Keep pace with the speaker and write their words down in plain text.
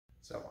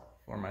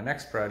for my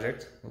next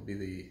project will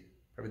be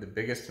probably the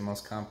biggest and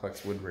most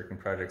complex woodworking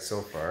project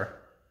so far.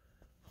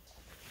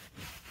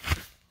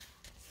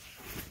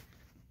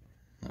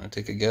 Want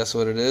to take a guess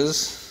what it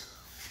is?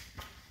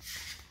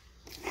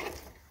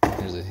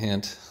 Here's a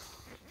hint.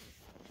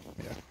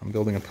 Yeah, I'm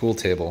building a pool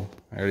table.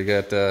 I already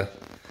got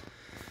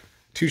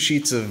 2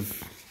 sheets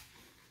of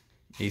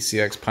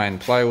ACX pine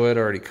plywood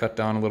already cut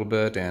down a little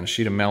bit, and a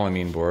sheet of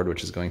melamine board,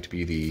 which is going to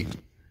be the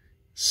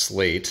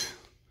slate.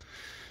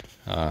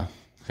 I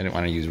didn't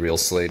want to use real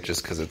slate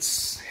just because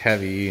it's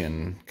heavy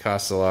and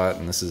costs a lot,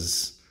 and this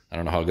is, I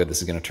don't know how good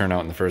this is going to turn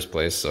out in the first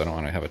place, so I don't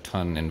want to have a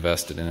ton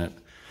invested in it.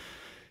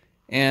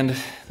 And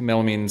the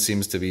melamine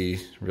seems to be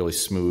really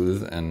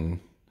smooth, and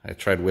I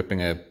tried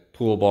whipping a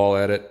pool ball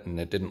at it and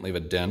it didn't leave a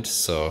dent,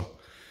 so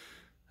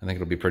I think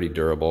it'll be pretty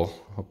durable.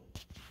 I'll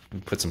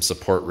put some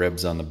support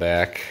ribs on the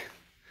back.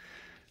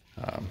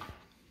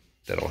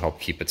 That'll help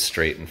keep it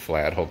straight and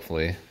flat,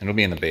 hopefully. And it'll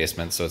be in the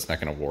basement, so it's not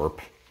going to warp.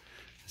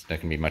 There's not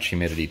going to be much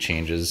humidity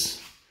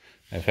changes.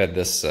 I've had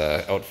this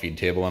outfeed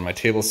table on my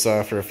table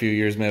saw for a few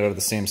years, made out of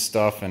the same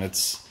stuff, and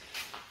it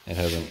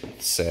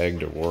hasn't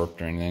sagged or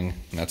warped or anything.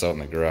 And that's out in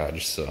the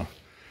garage, so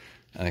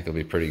I think it'll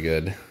be pretty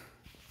good.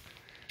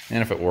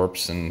 And if it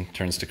warps and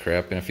turns to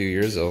crap in a few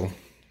years, I'll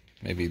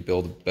maybe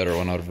build a better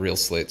one out of real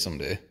slate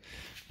someday.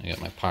 I got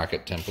my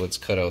pocket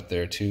templates cut out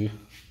there too.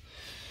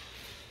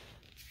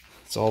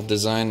 It's all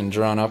designed and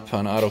drawn up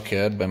on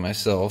AutoCAD by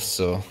myself,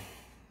 so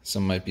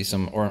some might be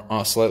some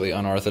slightly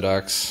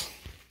unorthodox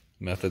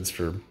methods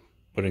for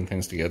putting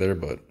things together,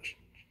 but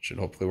should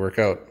hopefully work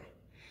out.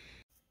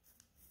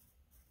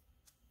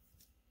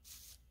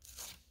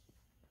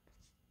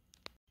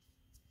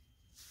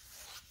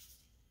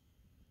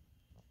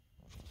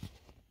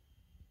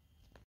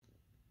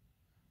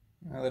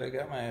 Now that I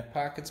got my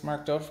pockets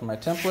marked out for my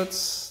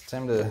templates,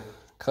 time to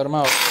cut them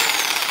out.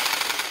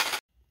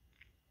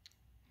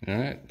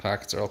 Alright,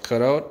 pockets are all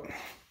cut out.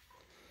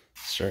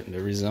 Starting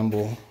to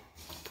resemble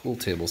pool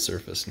table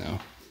surface now.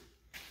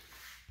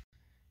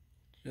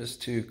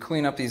 Just to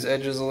clean up these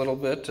edges a little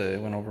bit, I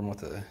went over them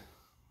with a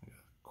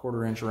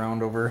 1/4 inch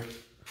round over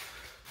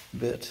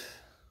bit,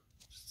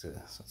 so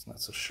it's not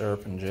so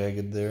sharp and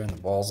jagged there, and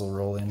the balls will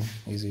roll in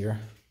easier.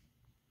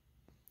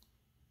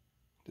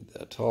 Did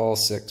that to all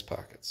 6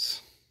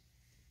 pockets.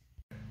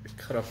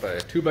 Cut up a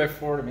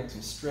 2x4 to make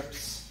some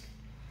strips,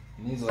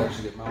 and these will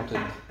actually get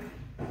mounted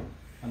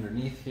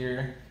underneath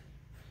here.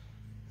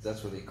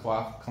 That's where the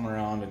cloth come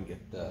around and get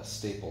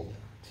stapled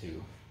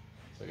to.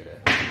 So I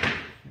gotta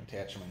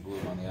attach them and glue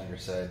them on the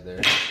underside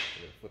there.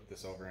 Flip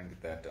this over and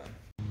get that done.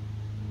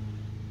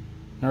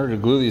 In order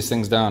to glue these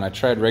things down, I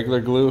tried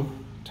regular glue,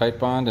 tight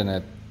bond, and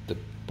the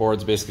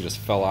boards basically just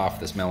fell off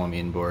this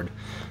melamine board.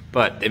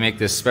 But they make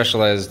this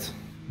specialized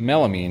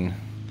melamine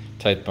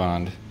tight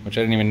bond, which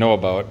I didn't even know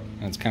about,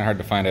 and it's kind of hard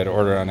to find. I had to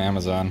order it on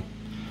Amazon,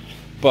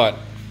 but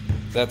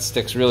that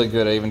sticks really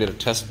good. I even did a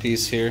test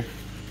piece here.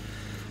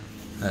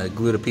 I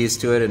glued a piece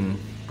to it and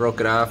broke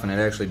it off, and it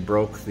actually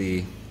broke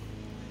the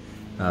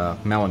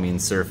melamine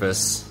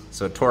surface,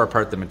 so it tore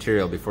apart the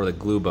material before the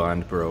glue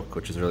bond broke,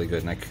 which is really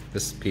good. And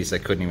this piece I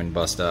couldn't even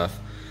bust off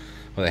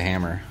with a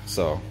hammer,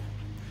 so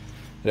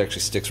it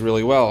actually sticks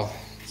really well.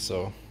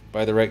 So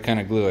buy the right kind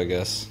of glue, I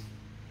guess.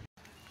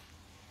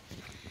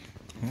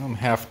 Well, I'm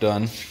half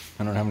done.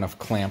 I don't have enough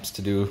clamps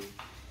to do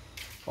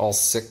all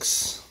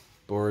 6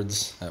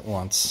 boards at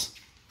once,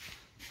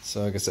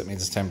 so I guess that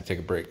means it's time to take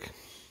a break.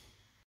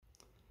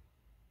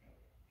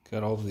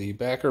 Got all the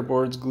backer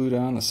boards glued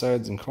on the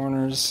sides and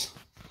corners.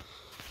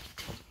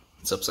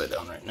 It's upside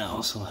down right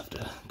now, so I'll have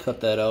to cut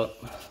that out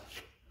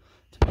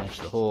to match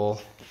the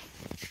hole.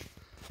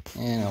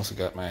 And I also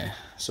got my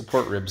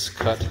support ribs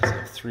cut. So I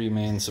have 3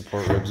 main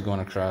support ribs going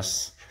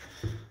across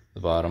the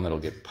bottom. That'll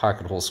get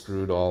pocket hole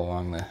screwed all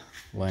along the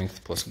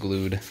length, plus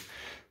glued.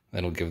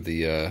 That'll give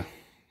the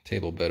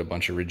table bed a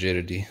bunch of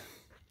rigidity.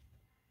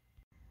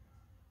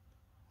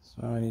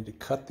 So I need to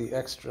cut the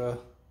extra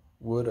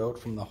wood out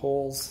from the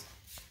holes,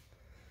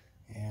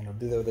 and I'll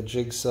do that with a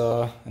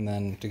jigsaw, and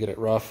then to get it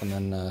rough, and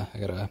then I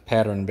got a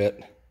pattern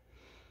bit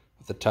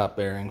with the top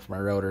bearing for my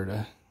router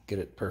to get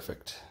it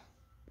perfect.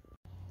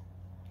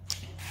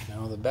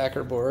 Now the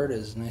backer board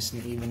is nice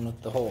and even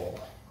with the hole.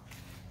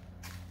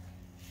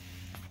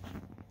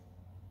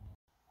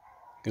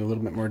 Get a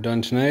little bit more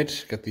done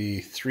tonight. Got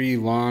the 3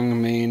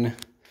 long main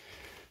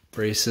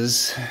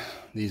braces,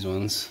 these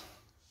ones.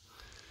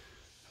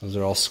 Those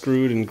are all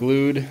screwed and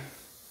glued.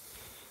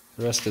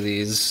 The rest of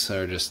these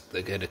are just,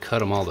 I had to cut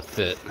them all to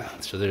fit,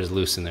 so they're just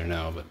loose in there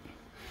now, but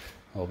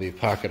I'll be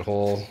pocket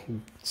hole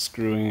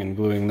screwing and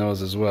gluing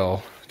those as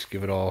well to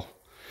give it all,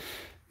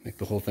 make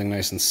the whole thing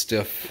nice and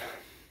stiff.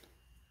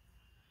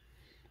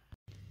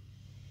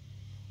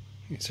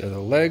 These are the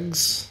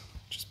legs.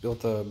 Just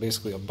built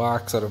basically a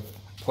box out of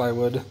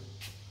plywood,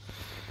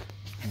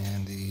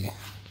 and the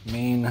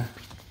main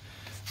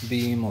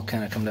beam will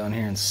kind of come down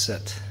here and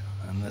sit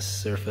on this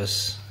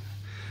surface.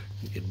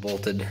 Get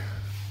bolted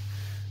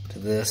to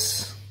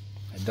this.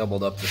 I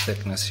doubled up the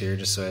thickness here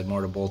just so I had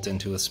more to bolt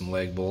into with some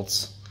lag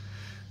bolts.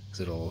 because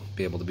it'll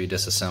be able to be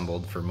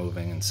disassembled for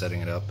moving and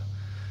setting it up.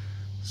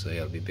 So yeah,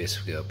 it'll be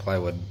basically a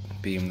plywood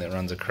beam that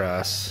runs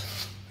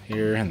across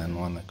here, and then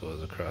one that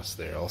goes across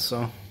there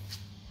also.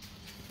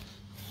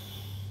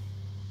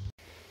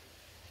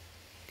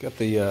 Got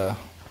the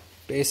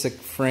basic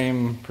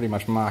frame pretty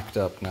much mocked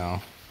up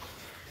now.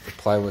 The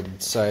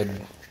plywood side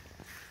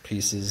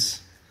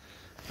pieces,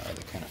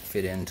 they kind of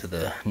fit into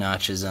the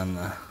notches on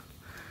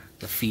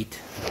the feet,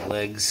 the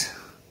legs.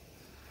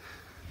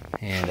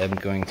 And I'm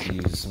going to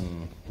use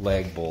some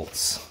lag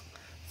bolts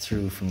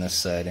through from this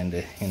side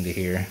into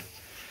here,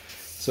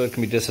 so it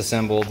can be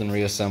disassembled and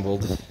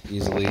reassembled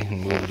easily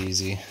and move it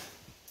easy.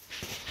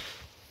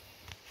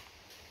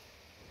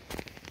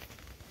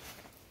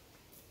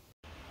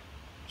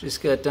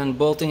 Just got done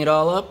bolting it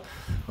all up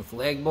with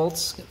lag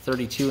bolts. Got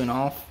 32 in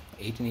all,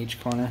 8 in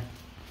each corner.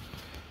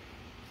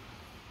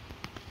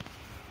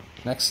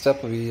 Next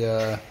step will be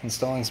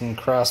installing some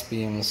cross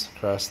beams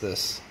across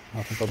this.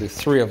 I think I'll do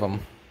 3 of them.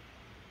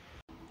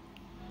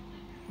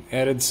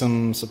 Added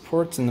some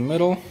supports in the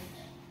middle.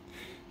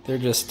 They're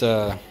just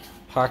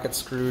pocket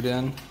screwed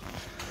in,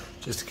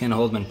 just to kind of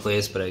hold them in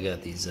place, but I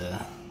got these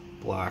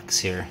blocks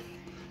here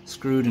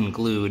screwed and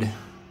glued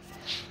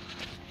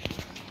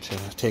to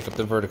take up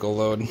the vertical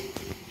load.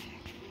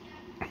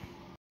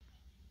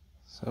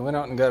 So I went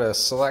out and got a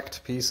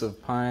select piece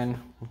of pine,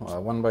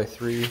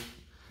 1x3,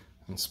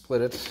 and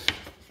split it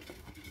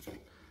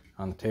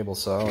on the table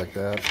saw like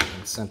that,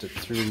 and sent it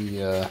through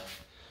the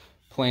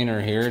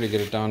planer here to get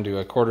it down to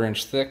a 1/4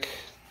 inch thick.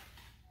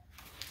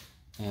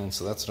 And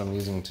so that's what I'm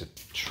using to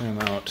trim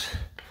out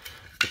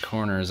the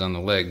corners on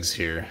the legs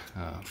here.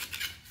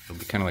 It'll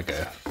be kind of like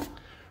a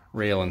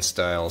rail and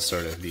style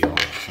sort of deal,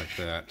 like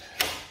that.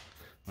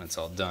 When it's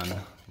all done,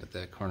 get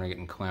that corner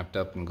getting clamped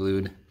up and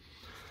glued.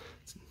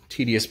 It's a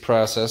tedious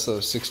process,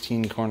 of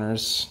 16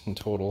 corners in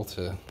total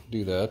to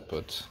do that,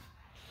 but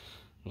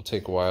it'll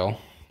take a while,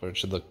 but it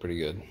should look pretty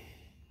good.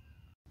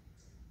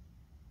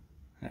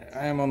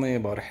 I am only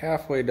about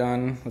halfway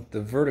done with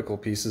the vertical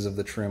pieces of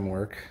the trim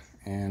work,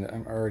 and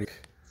I'm already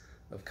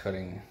of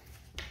cutting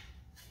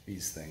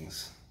these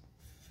things.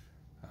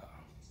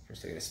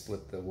 First I gotta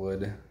split the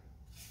wood,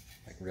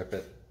 like rip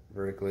it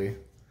vertically,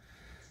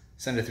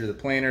 send it through the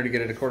planer to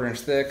get it a 1/4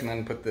 inch thick, and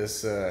then put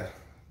this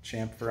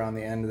chamfer on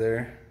the end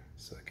there,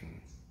 so I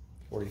can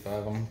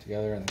 45 them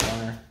together in the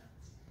corner.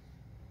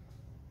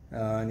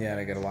 And yeah,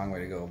 I got a long way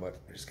to go, but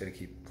I just gotta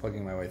keep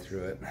plugging my way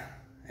through it.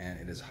 And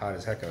it is hot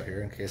as heck out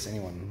here, in case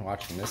anyone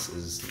watching this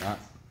is not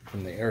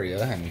from the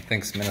area and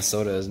thinks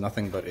Minnesota is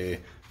nothing but a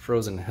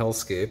frozen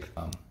hellscape.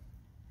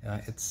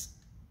 Yeah, it's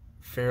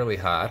fairly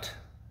hot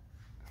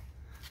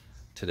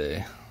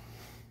today,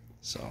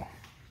 so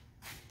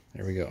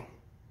there we go.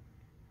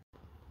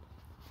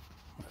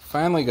 I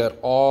finally got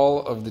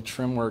all of the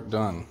trim work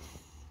done.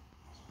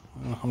 I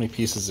don't know how many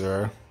pieces there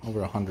are,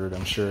 over 100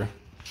 I'm sure.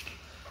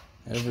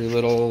 Every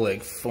little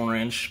like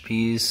 4-inch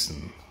piece,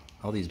 and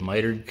all these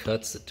mitered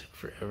cuts that took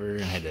forever,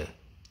 and I had to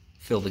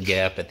fill the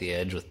gap at the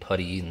edge with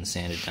putty and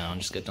sand it down.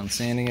 Just got done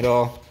sanding it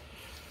all,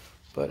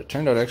 but it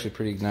turned out actually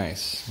pretty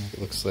nice. It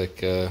looks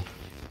like a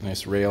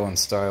nice rail and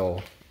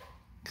style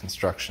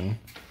construction.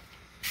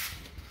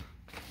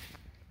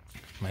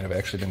 Might have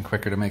actually been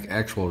quicker to make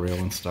actual rail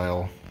and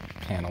style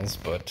panels,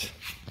 but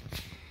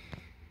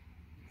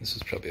this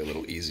was probably a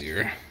little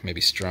easier,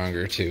 maybe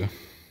stronger too.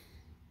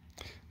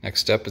 Next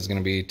step is going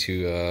to be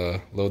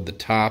to load the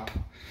top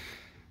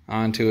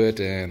onto it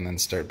and then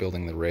start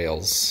building the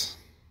rails.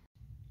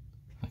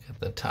 I got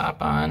the top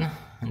on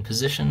and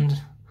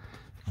positioned.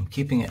 I'm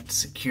keeping it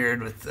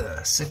secured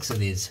with 6 of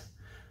these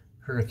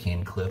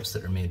hurricane clips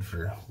that are made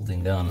for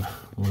holding down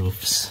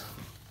roofs,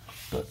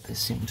 but they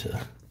seem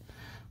to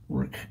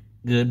work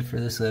good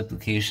for this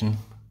application.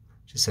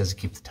 Just has to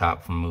keep the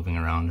top from moving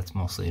around. It's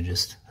mostly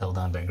just held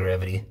on by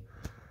gravity,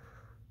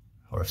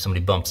 or if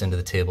somebody bumps into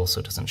the table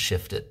so it doesn't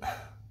shift it.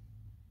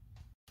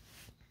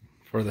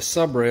 For the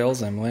sub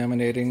rails, I'm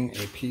laminating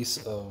a piece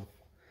of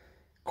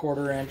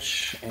 1/4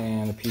 inch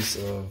and a piece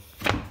of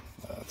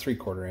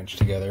 3/4 inch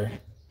together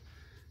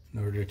in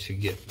order to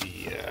get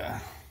the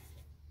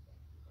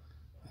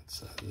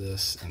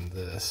this and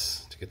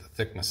this to get the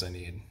thickness I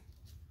need.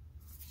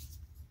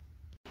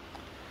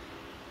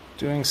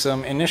 Doing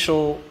some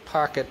initial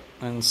pocket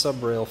and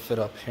sub rail fit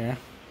up here,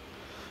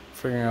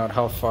 figuring out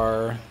how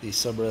far the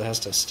sub rail has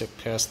to stick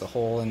past the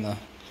hole in the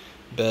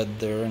bed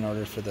there in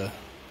order for the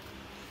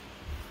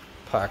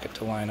pocket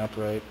to line up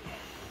right.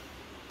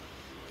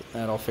 Get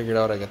that all figured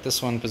out. I got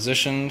this one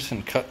positioned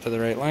and cut to the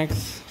right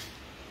length,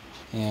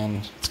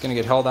 and it's going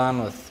to get held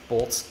on with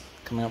bolts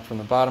coming up from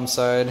the bottom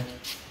side,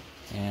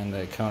 and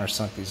I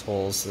countersunk these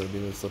holes so there'll be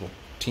these little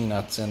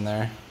T-nuts in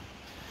there.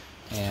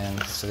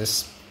 And so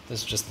this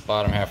is just the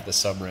bottom half of the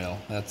sub rail.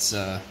 That's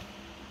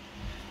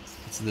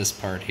this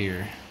part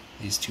here,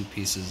 these 2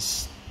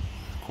 pieces,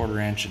 1/4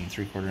 inch and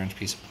 3/4 inch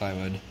piece of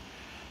plywood.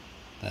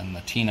 Then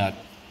the T-nut,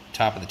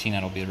 top of the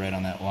T-nut will be right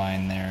on that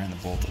line there, and the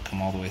bolt will come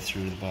all the way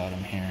through to the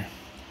bottom here.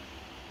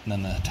 And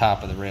then the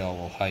top of the rail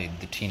will hide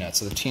the T-nut.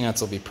 So the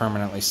T-nuts will be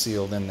permanently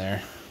sealed in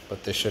there,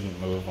 but they shouldn't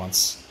move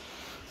once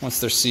once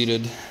they're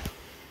seated.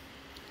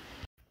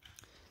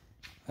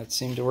 That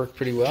seemed to work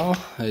pretty well.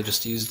 I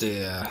just used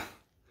a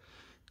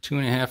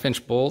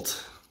 2.5-inch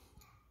bolt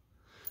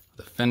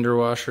with a fender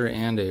washer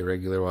and a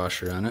regular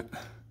washer on it,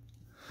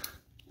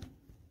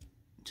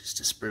 just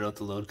to spread out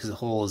the load, because the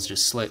hole is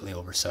just slightly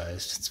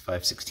oversized. It's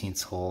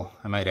 5/16 hole.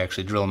 I might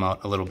actually drill them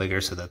out a little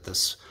bigger so that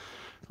this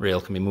rail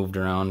can be moved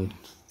around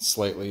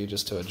slightly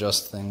just to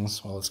adjust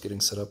things while it's getting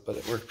set up, but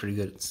it worked pretty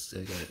good. I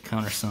got it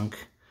countersunk,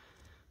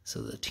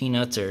 so the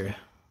T-nuts are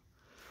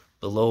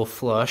below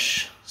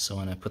flush, so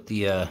when I put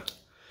the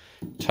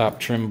top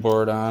trim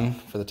board on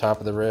for the top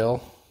of the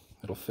rail,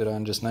 it'll fit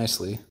on just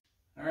nicely.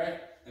 Alright,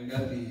 I've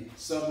got the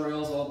sub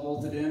rails all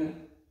bolted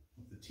in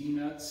with the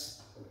T-nuts.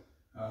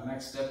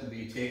 Next step will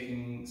be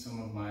taking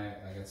some of I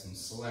got some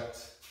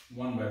select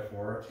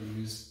 1x4 to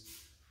use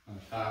on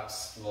the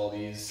tops of all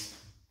these,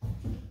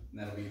 and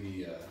that'll be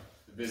the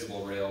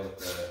visible rail with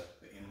the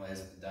inlays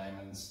of the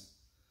diamonds.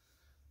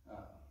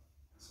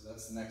 So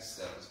that's the next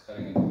step, is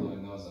cutting and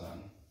gluing those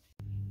on.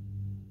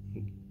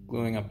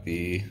 Gluing up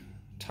the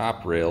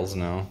top rails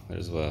now.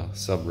 There's a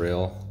sub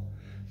rail.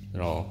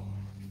 They're all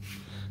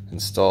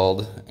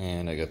installed,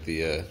 and I got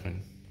the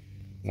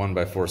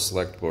 1x4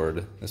 select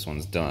board. This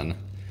one's done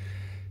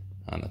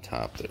on the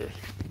top there.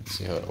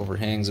 See how it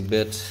overhangs a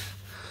bit.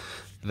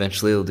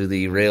 Eventually it'll do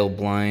the rail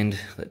blind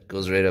that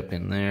goes right up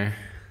in there.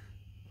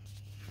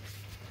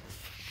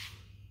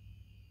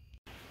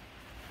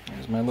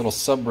 Here's my little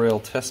sub rail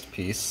test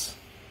piece.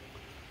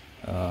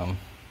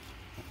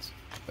 It's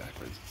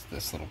backwards. It's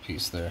this little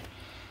piece there.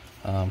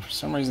 For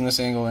some reason this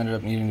angle ended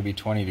up needing to be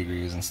 20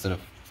 degrees instead of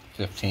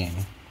 15,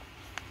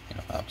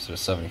 opposite of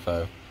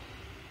 75.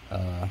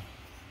 I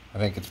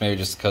think it's maybe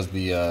just because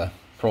the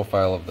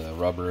profile of the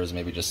rubber is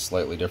maybe just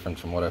slightly different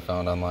from what I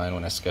found online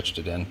when I sketched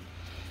it in.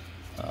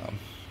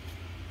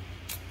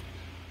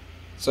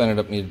 So I ended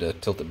up needing to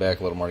tilt it back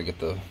a little more to get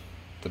the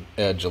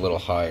edge a little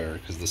higher,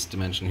 because this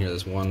dimension here,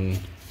 this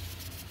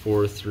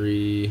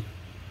 143,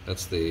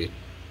 that's the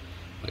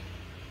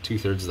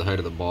 2/3 of the height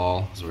of the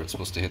ball is where it's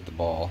supposed to hit the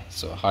ball.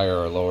 So higher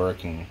or lower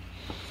can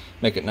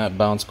make it not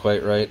bounce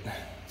quite right.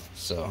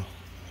 So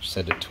just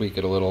had to tweak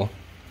it a little.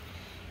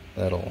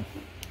 That'll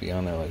be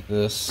on there like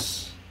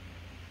this,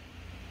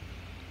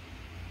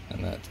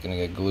 and that's gonna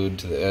get glued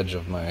to the edge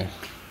of my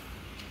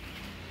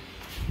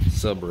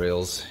sub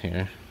rails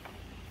here.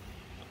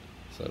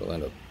 So it'll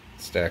end up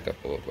stack up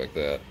a look like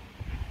that.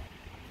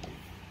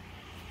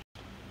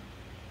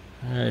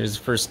 Alright, here's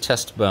the first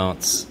test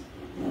bounce.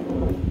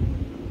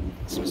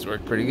 Seems to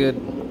work pretty good.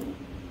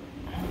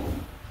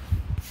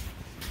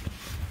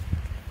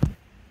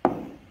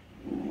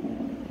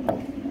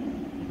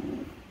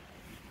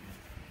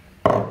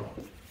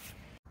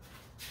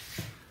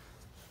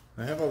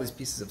 I have all these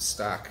pieces of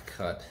stock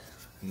cut,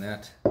 and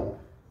that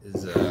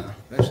is I'm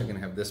actually going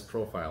to have this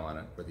profile on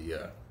it for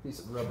the piece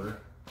of rubber.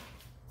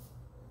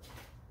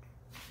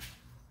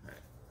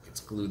 Alright, it's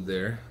glued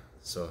there.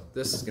 So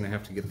this is going to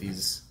have to get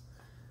these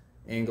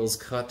angles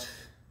cut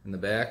in the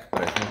back,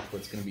 but I think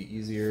what's going to be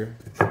easier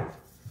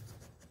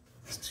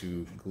is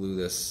to glue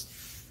this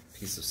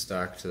piece of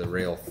stock to the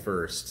rail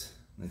first,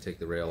 and then take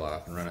the rail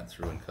off and run it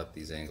through and cut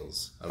these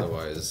angles.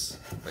 Otherwise,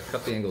 if I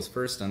cut the angles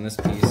first on this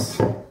piece,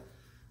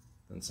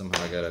 then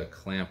somehow I gotta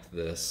clamp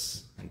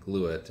this and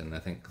glue it, and I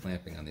think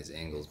clamping on these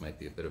angles might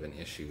be a bit of an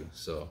issue.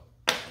 So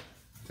I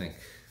think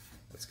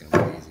that's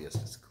gonna be the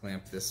easiest, is to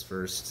clamp this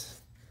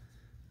first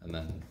and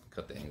then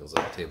cut the angles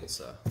on the table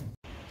saw.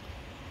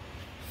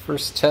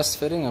 First test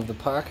fitting of the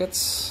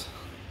pockets.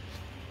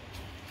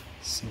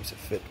 Seems to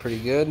fit pretty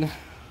good.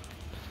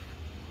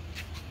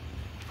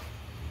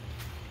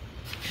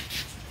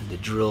 Had to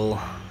drill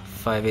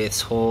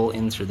 5/8 hole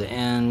in through the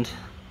end.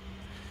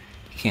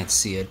 You can't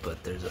see it,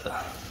 but there's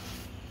a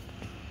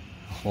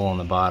hole in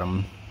the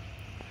bottom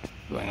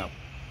going up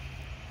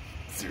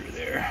through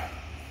there.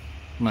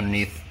 From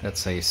underneath,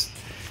 that's how you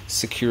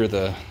secure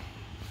the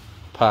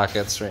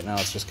pockets. Right now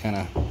it's just kind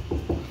of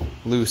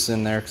loose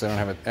in there because I don't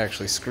have it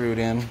actually screwed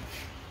in,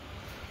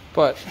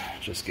 but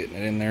just getting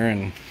it in there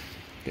and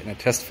getting it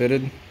test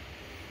fitted.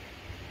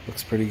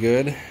 Looks pretty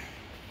good.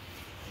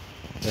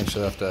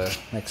 Eventually I'll have to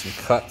make some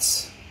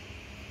cuts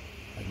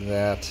like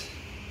that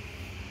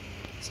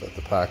so that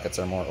the pockets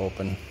are more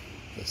open.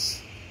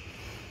 This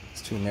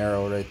is too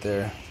narrow right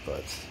there,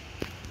 but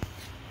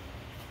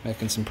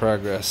making some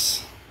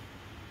progress.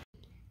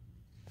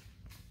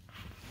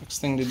 Next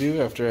thing to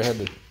do after I had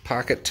the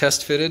pocket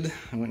test fitted,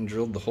 I went and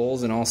drilled the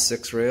holes in all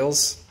 6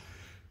 rails,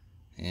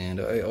 and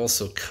I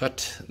also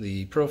cut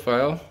the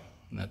profile.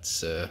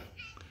 That's where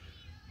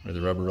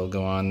the rubber will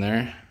go on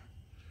there.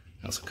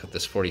 I also cut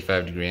this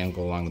 45-degree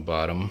angle along the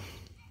bottom,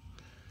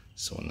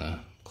 so when the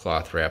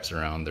cloth wraps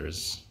around, it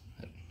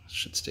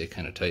should stay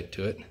kind of tight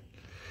to it.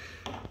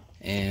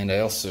 And I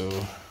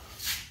also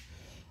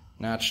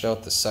notched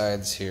out the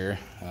sides here.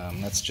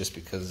 That's just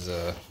because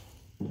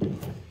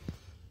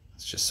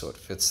it's just so it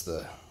fits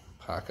the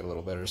pocket a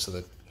little better, so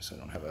I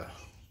don't have a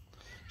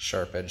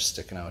sharp edge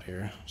sticking out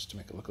here, just to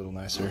make it look a little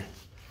nicer.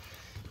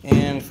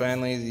 And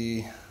finally,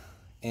 the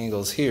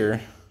angles here,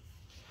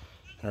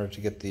 in order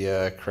to get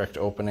the correct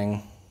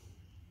opening.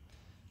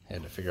 I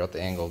had to figure out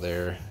the angle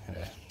there,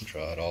 had to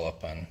draw it all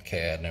up on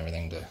CAD and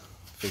everything to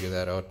figure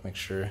that out, make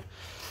sure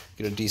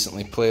get a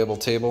decently playable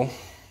table.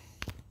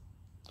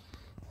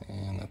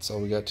 And that's all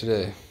we got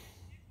today.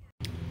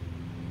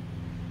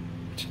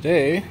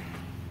 Today,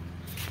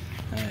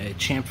 I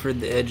chamfered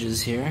the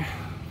edges here.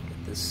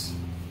 Get this,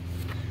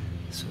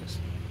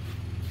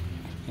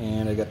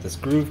 and I got this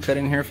groove cut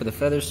in here for the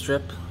feather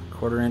strip,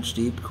 1/4 inch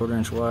deep, 1/4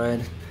 inch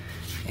wide,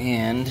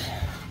 and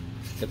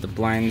got the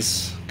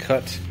blinds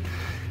cut,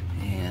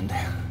 and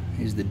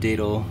use the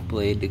dado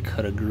blade to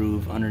cut a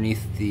groove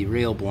underneath the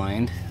rail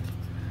blind,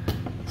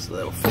 so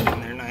that'll fit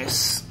in there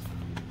nice.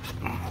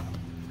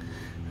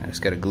 I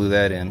just got to glue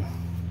that in,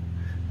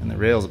 and the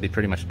rails will be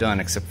pretty much done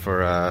except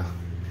for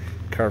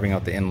carving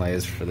out the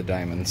inlays for the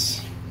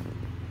diamonds.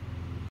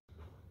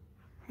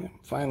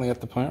 Finally at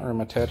the point where I'm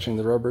attaching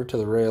the rubber to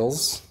the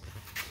rails.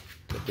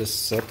 Got this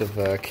set of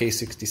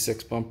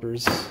K66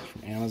 bumpers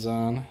from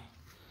Amazon.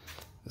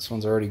 This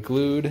one's already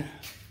glued.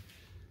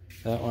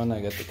 That one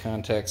I got the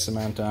contact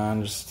cement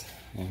on,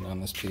 and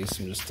on this piece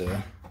I'm just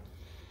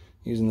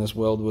using this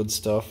weldwood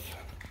stuff.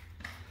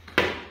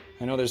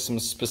 I know there's some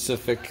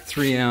specific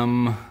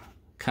 3M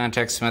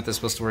contact cement that's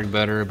supposed to work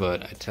better,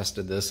 but I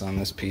tested this on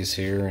this piece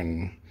here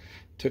and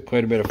took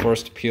quite a bit of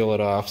force to peel it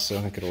off, so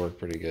I think it'll work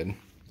pretty good.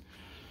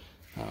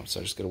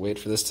 So I just gotta wait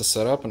for this to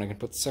set up and I can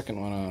put the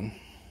second one on.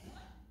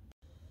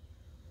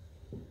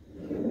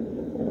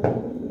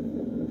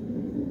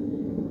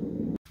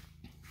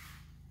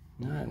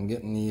 Alright, I'm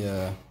getting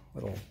the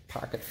little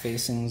pocket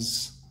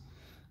facings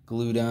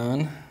glued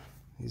on,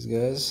 these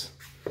guys.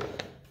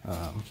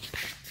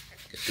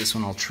 Get this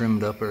one all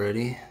trimmed up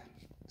already,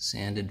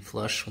 sanded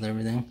flush with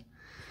everything.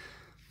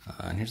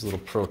 And here's a little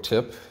pro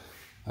tip.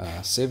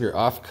 Save your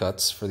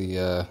offcuts for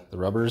the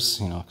rubbers,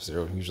 because they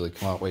usually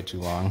come out way too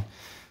long,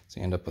 so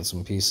you end up with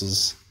some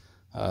pieces.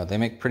 They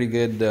make pretty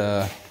good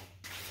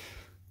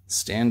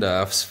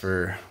standoffs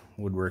for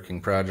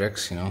woodworking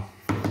projects,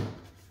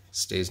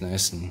 Stays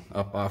nice and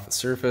up off the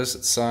surface,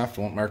 it's soft,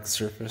 won't mark the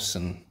surface,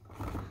 and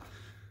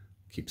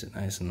keeps it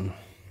nice and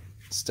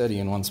steady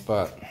in one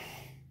spot.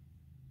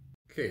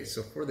 Okay,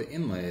 so for the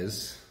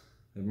inlays,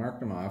 I marked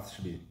them off.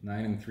 Should be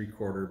 9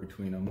 3/4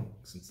 between them,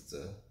 since it's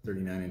a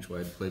 39-inch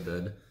wide clay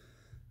bed,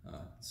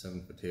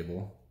 7-foot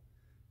table.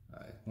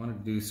 I wanted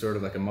to do sort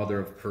of like a mother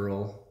of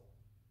pearl,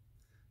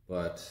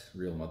 but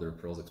real mother of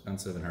pearl is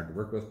expensive and hard to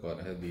work with.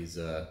 But I had these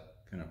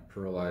kind of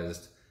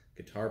pearlized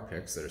guitar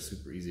picks that are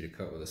super easy to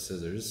cut with a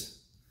scissors,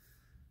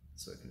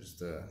 so I can just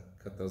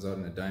cut those out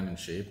in a diamond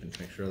shape and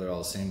make sure they're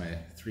all the same. I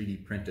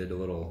 3D printed a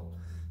little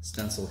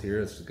stencil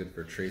here. This is good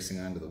for tracing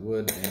onto the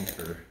wood and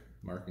for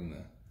marking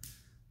the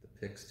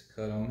picks to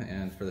cut them.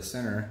 And for the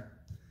center,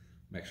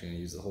 I'm actually going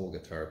to use the whole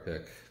guitar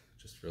pick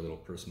just for a little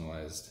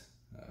personalized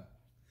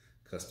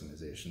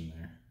customization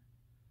there,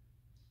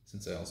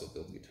 since I also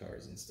build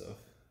guitars and stuff.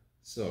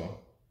 So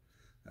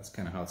that's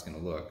kind of how it's going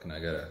to look. And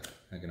I'm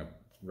gonna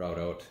route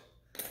out,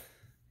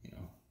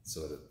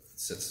 so that it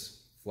sits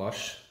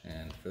flush.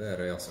 And for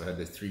that, I also had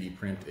to 3D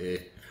print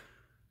a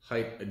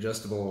height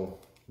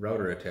adjustable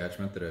router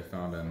attachment that I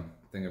found on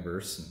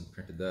Thingiverse and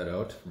printed that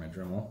out for my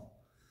Dremel,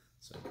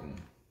 so I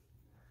can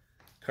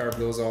carve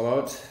those all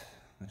out.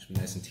 That should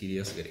be nice and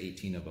tedious. I got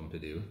 18 of them to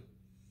do.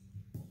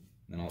 And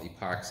then I'll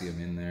epoxy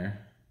them in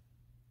there.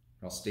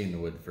 I'll stain the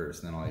wood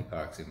first, and then I'll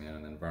epoxy them in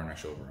and then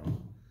varnish over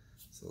them,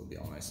 so they'll be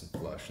all nice and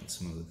flush and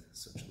smooth,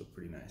 so it should look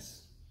pretty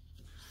nice.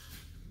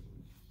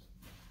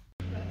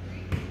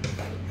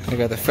 I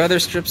got the feather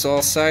strips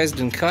all sized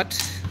and cut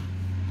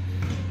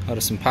out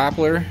of some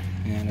poplar,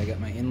 and I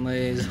got my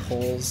inlays,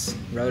 holes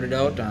routed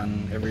out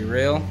on every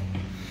rail.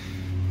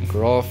 I think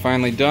we're all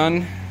finally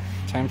done.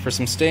 Time for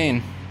some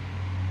stain.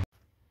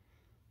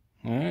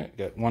 Alright,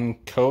 got one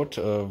coat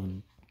of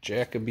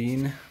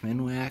Jacobine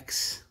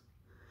Minwax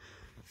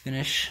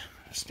finish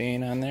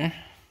stain on there.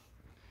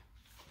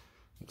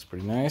 Looks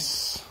pretty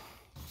nice.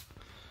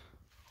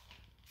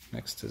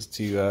 Next is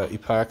to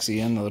epoxy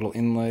in the little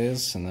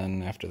inlays, and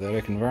then after that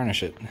I can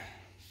varnish it.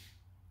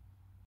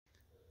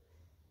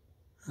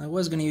 I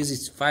was going to use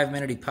this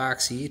 5-minute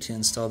epoxy to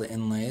install the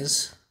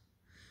inlays,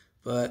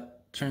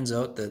 but turns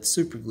out that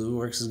super glue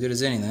works as good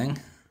as anything,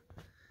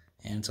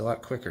 and it's a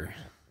lot quicker.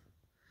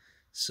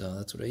 So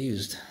that's what I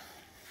used.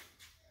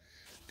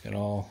 Got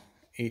all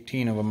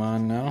 18 of them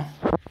on now.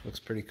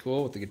 Looks pretty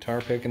cool with the guitar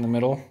pick in the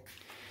middle.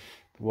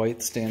 The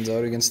white stands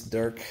out against the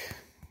dark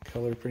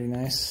color pretty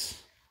nice.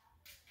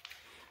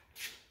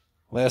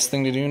 Last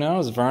thing to do now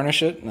is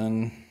varnish it and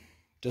then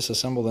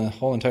disassemble the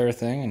whole entire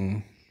thing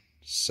and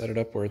set it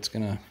up where it's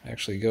going to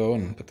actually go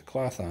and put the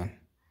cloth on.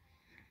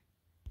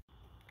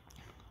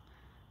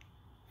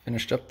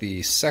 Finished up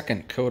the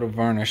second coat of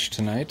varnish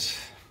tonight.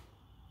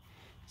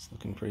 It's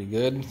looking pretty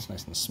good. It's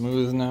nice and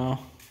smooth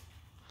now.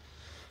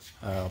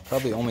 I'll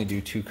probably only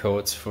do 2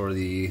 coats for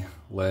the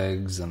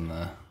legs and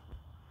the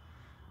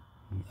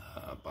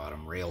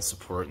bottom rail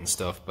support and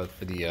stuff, but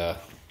for the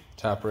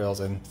top rails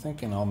I'm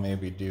thinking I'll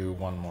maybe do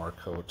 1 more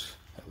coat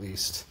at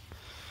least,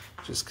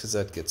 just because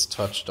that gets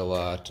touched a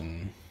lot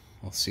and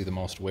will see the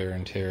most wear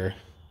and tear.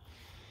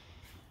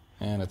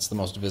 And it's the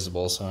most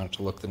visible, so I want it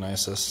to look the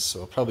nicest.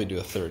 So I'll probably do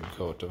a third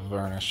coat of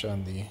varnish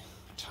on the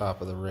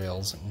top of the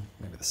rails and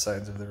maybe the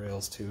sides of the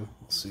rails too.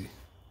 We'll see.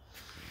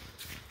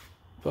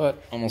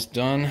 But almost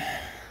done.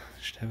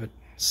 Should have it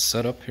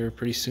set up here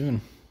pretty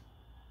soon.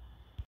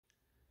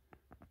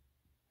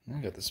 I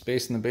got the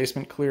space in the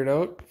basement cleared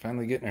out.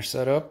 Finally getting her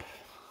set up.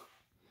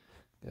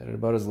 Got it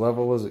about as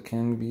level as it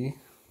can be.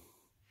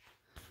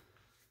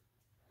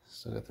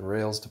 Still got the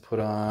rails to put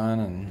on,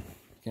 and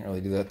can't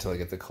really do that till I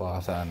get the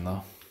cloth on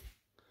though.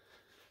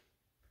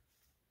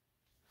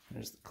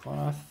 There's the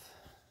cloth.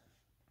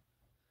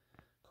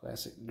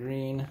 Classic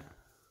green.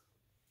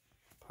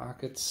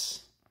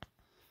 Pockets.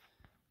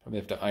 Probably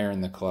have to iron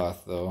the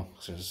cloth though,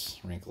 because there's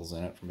wrinkles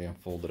in it from being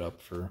folded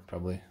up for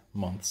probably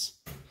months.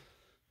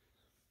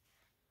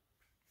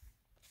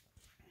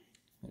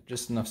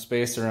 Just enough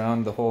space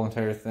around the whole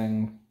entire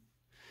thing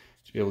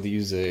to be able to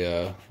use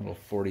a little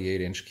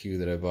 48-inch cue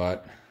that I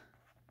bought.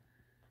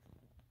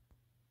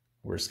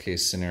 Worst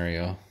case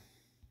scenario.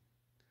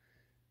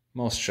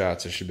 Most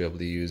shots I should be able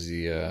to use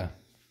the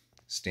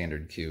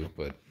standard cue,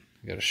 but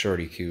I got a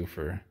shorty cue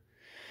for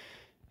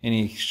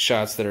any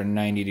shots that are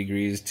 90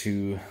 degrees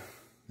to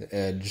the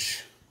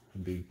edge.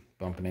 I'd be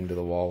bumping into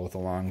the wall with a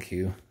long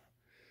cue.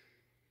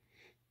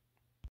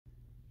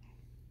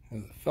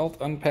 The felt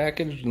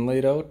unpackaged and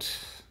laid out.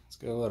 It's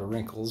got a lot of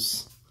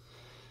wrinkles,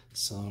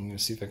 so I'm going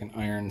to see if I can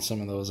iron some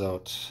of those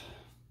out.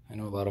 I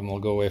know a lot of them will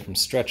go away from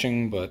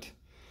stretching, but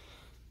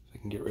if I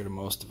can get rid of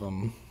most of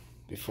them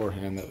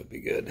beforehand, that would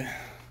be good.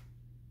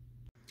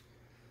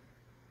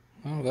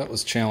 Well, that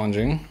was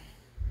challenging.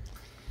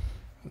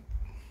 A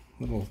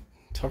little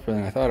tougher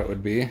than I thought it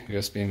would be. I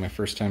guess being my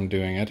first time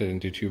doing it, I didn't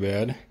do too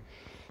bad.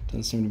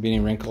 Doesn't seem to be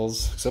any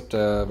wrinkles, except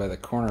by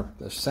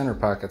the center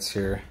pockets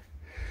here.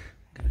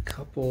 Got a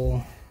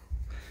couple,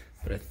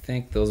 but I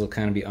think those will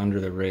kind of be under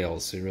the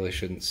rails, so you really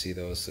shouldn't see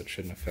those, so it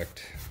shouldn't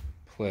affect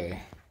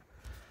play.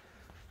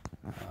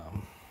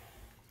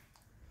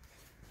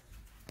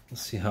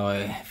 Let's see how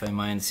if I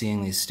mind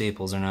seeing these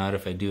staples or not.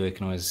 If I do, I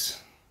can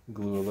always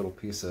glue a little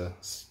piece of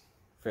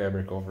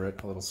fabric over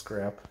it, a little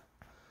scrap.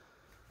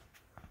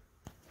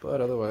 But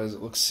otherwise,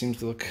 it seems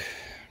to look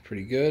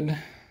pretty good.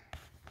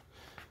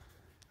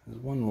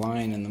 There's one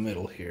line in the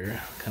middle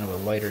here, kind of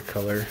a lighter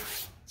color.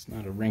 It's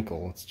not a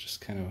wrinkle, it's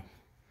just kind of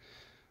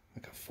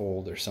like a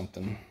fold or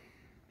something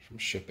from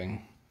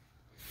shipping.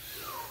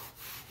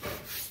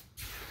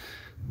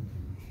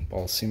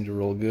 Balls seem to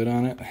roll good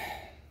on it.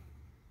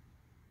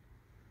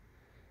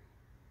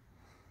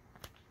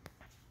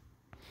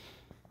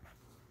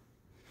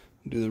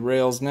 Do the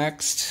rails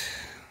next,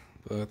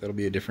 but that'll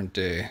be a different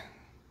day.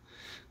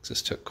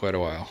 This took quite a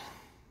while.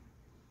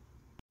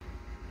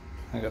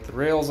 I got the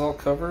rails all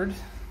covered,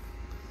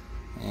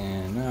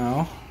 and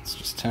now it's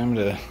just time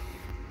to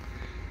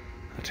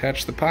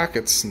attach the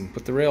pockets and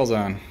put the rails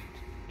on.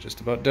 Just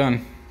about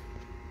done.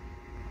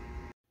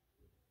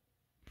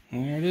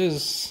 And there it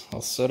is,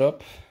 all set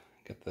up.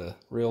 Got the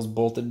rails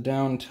bolted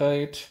down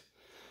tight.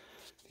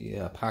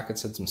 The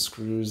pockets had some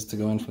screws to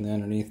go in from the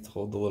underneath to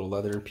hold the little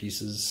leather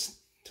pieces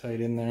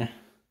tight in there.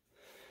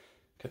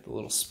 Got the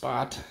little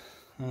spot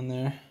on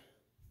there.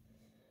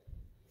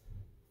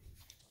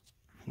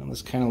 Now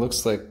this kind of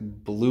looks like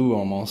blue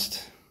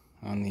almost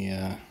on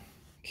the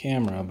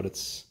camera, but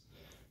it's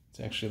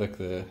actually like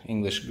the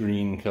English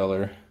green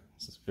color.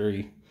 This is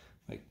very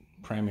like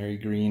primary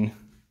green.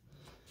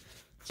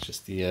 It's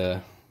just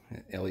the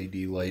LED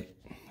light,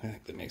 I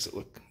think, that makes it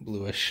look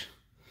bluish.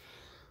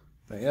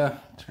 But yeah,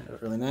 turned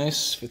out really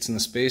nice. Fits in the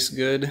space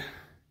good.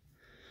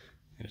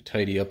 Gotta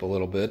tidy up a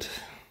little bit.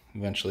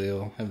 Eventually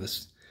I'll have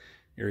this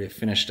area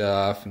finished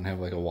off and have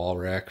like a wall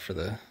rack for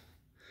the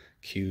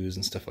cues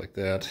and stuff like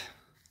that.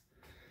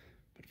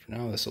 But for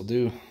now, this will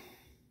do.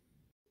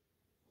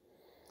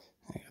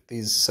 I got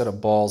these set of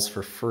balls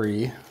for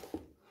free.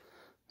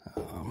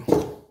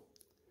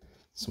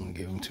 Someone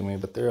gave them to me,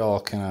 but they're all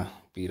kind of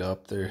beat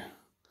up. Let's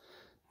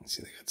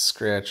see, they got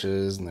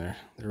scratches and they're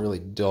really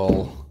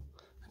dull.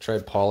 I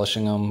tried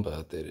polishing them,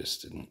 but they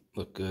just didn't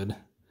look good.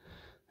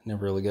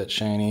 Never really got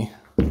shiny.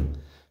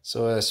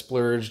 So I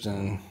splurged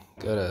and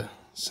got a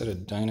set of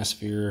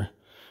Dynasphere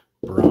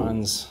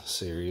bronze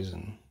series,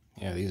 and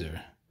yeah, these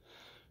are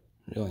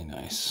really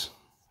nice.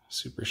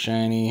 Super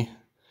shiny,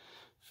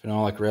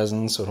 phenolic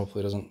resin, so it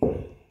hopefully doesn't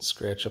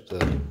scratch up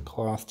the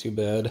cloth too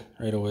bad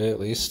right away at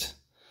least.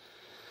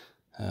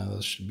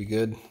 Those should be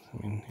good. I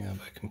mean, yeah,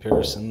 by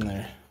comparison,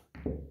 they're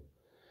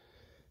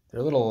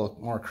a little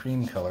more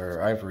cream color,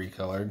 or ivory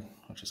colored,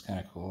 which is kind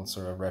of cool. It's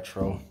sort of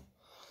retro.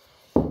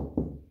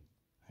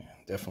 Yeah,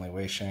 definitely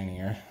way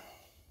shinier.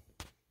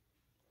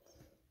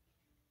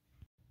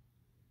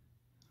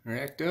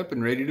 Racked up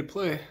and ready to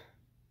play.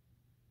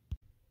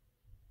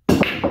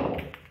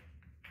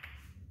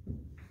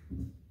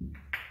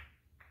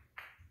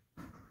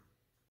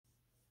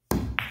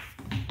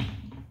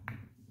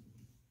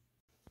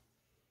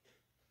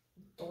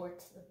 Door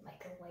to the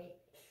microwave.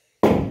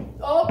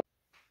 Oh!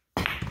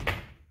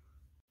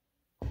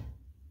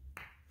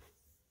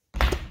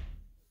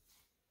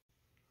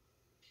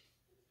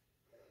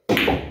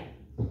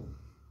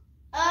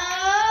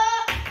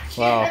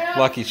 Wow,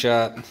 lucky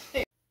shot.